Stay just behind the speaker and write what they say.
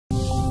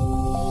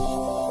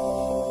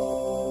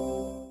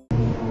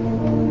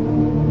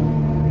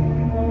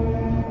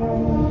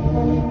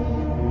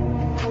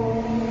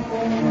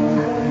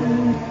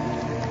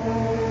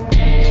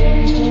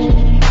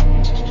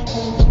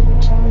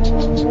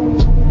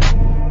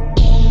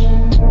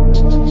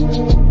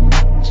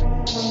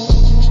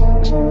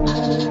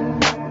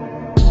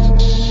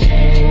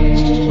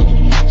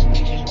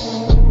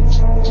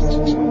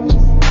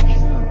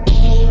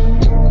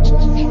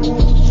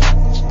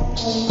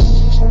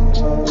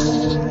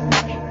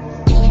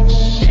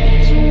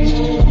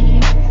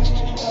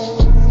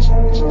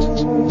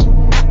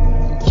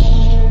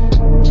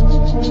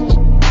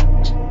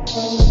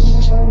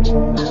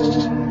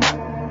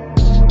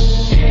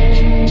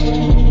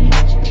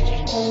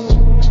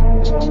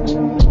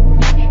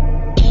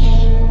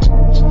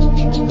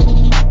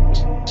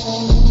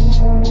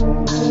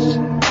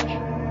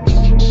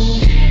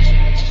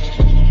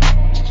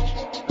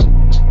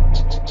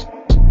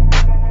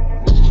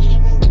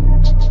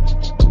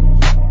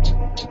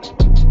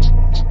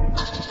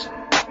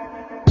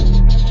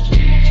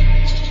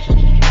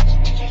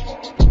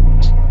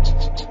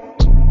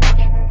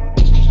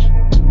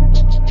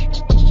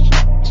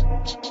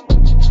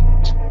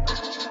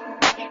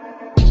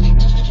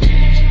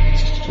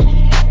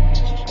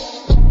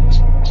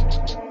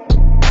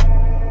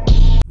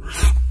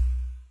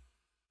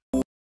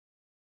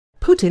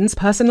Putin's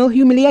personal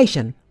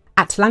humiliation.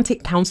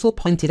 Atlantic Council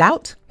pointed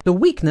out the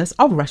weakness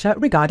of Russia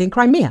regarding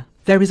Crimea.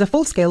 There is a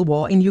full-scale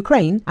war in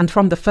Ukraine, and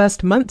from the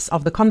first months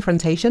of the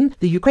confrontation,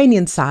 the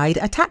Ukrainian side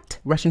attacked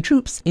Russian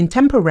troops in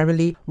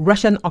temporarily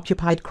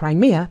Russian-occupied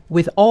Crimea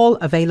with all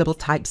available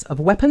types of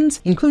weapons,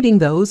 including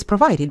those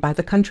provided by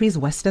the country's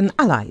Western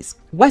allies.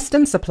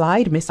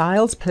 Western-supplied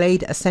missiles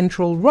played a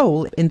central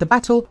role in the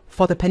battle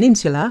for the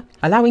peninsula,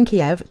 allowing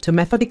Kiev to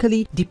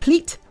methodically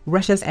deplete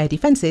Russia's air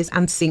defenses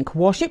and sink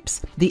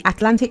warships, the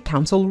Atlantic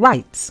Council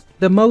writes.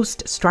 The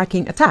most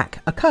striking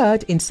attack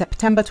occurred in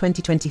September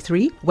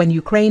 2023 when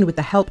Ukraine, with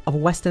the help of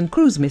Western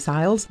cruise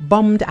missiles,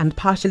 bombed and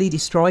partially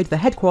destroyed the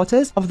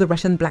headquarters of the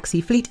Russian Black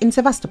Sea Fleet in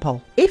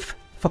Sevastopol. If,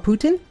 for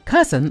Putin,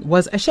 Kherson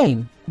was a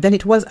shame, then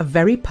it was a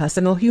very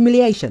personal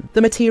humiliation,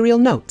 the material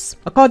notes.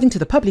 According to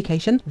the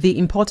publication, the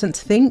important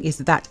thing is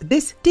that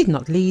this did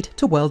not lead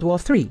to World War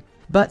III.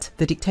 But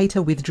the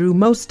dictator withdrew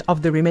most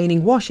of the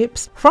remaining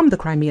warships from the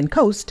Crimean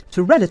coast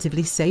to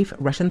relatively safe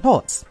Russian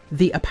ports.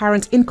 The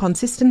apparent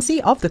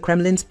inconsistency of the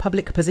Kremlin's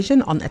public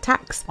position on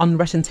attacks on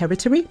Russian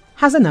territory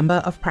has a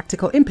number of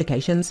practical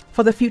implications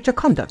for the future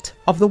conduct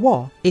of the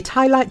war. It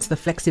highlights the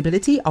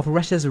flexibility of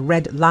Russia's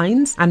red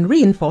lines and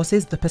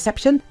reinforces the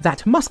perception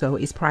that Moscow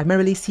is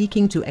primarily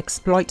seeking to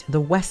exploit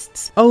the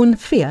West's own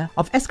fear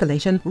of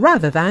escalation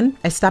rather than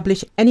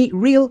establish any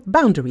real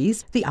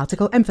boundaries, the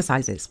article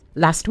emphasizes.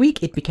 Last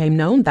week, it became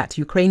known that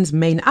Ukraine's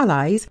main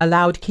allies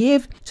allowed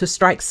Kyiv to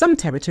strike some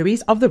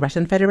territories of the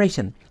Russian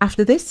Federation.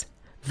 After this,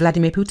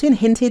 Vladimir Putin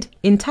hinted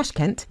in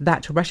Tashkent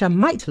that Russia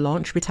might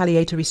launch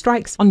retaliatory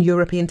strikes on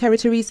European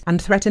territories and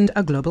threatened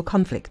a global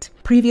conflict.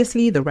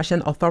 Previously, the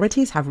Russian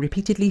authorities have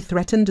repeatedly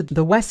threatened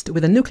the West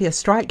with a nuclear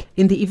strike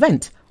in the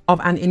event of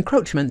an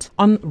encroachment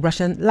on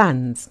Russian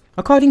lands.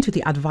 According to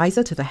the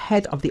advisor to the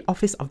head of the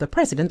Office of the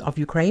President of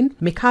Ukraine,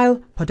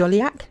 Mikhail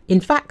Podolyak,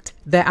 in fact,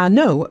 there are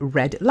no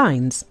red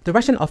lines. The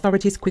Russian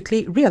authorities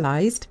quickly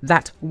realized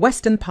that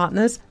Western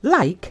partners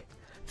like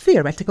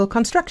theoretical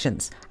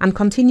constructions and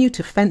continue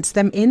to fence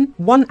them in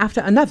one after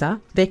another.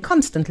 They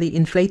constantly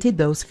inflated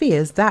those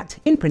fears that,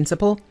 in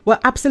principle, were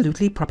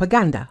absolutely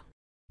propaganda.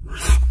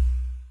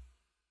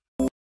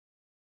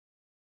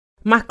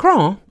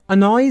 Macron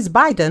annoys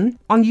Biden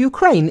on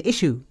Ukraine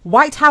issue.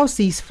 White House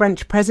sees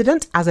French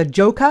president as a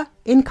joker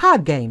in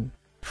card game.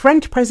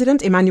 French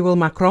President Emmanuel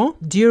Macron,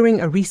 during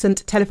a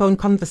recent telephone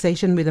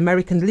conversation with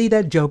American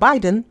leader Joe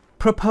Biden,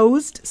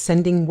 proposed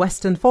sending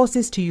Western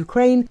forces to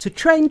Ukraine to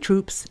train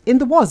troops in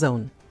the war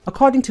zone.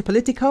 According to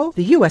Politico,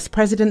 the US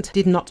president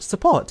did not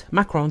support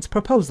Macron's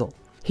proposal.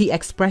 He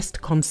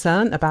expressed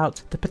concern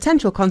about the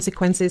potential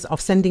consequences of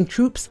sending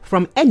troops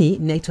from any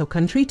NATO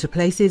country to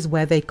places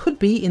where they could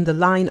be in the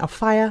line of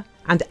fire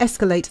and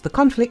escalate the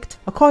conflict,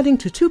 according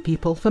to two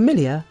people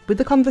familiar with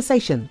the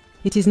conversation.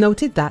 It is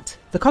noted that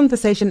the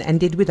conversation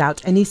ended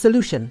without any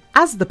solution.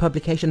 As the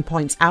publication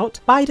points out,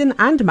 Biden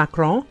and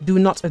Macron do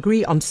not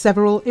agree on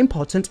several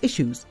important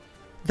issues.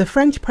 The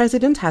French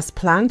president has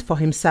planned for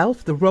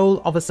himself the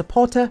role of a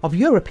supporter of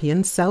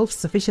European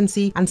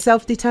self-sufficiency and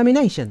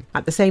self-determination.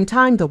 At the same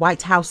time, the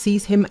White House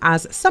sees him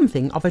as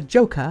something of a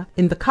joker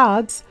in the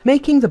cards,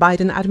 making the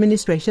Biden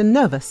administration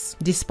nervous.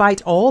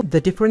 Despite all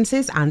the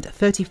differences and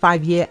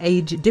 35-year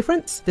age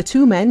difference, the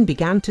two men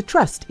began to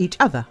trust each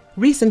other.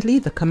 Recently,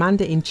 the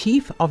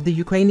commander-in-chief of the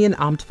Ukrainian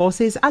Armed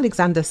Forces,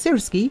 Alexander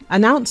Syrsky,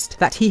 announced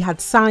that he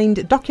had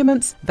signed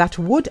documents that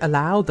would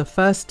allow the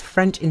first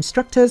French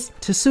instructors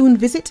to soon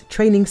visit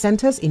training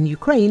centers in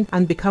Ukraine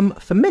and become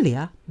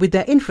familiar with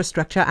their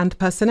infrastructure and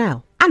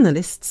personnel.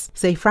 Analysts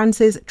say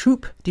France's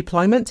troop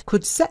deployment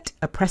could set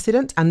a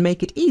precedent and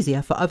make it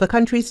easier for other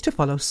countries to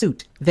follow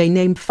suit. They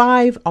named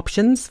 5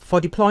 options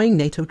for deploying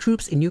NATO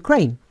troops in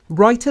Ukraine.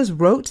 Reuters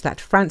wrote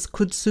that France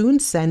could soon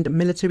send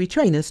military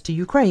trainers to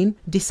Ukraine,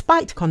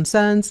 despite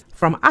concerns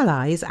from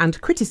allies and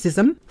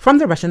criticism from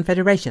the Russian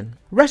Federation.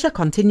 Russia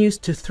continues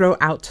to throw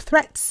out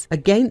threats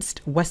against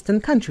Western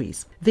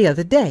countries. The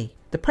other day,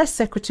 the press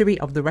secretary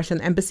of the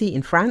Russian embassy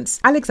in France,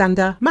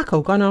 Alexander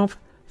Makogonov,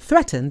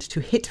 threatened to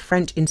hit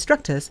French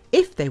instructors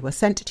if they were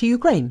sent to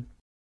Ukraine.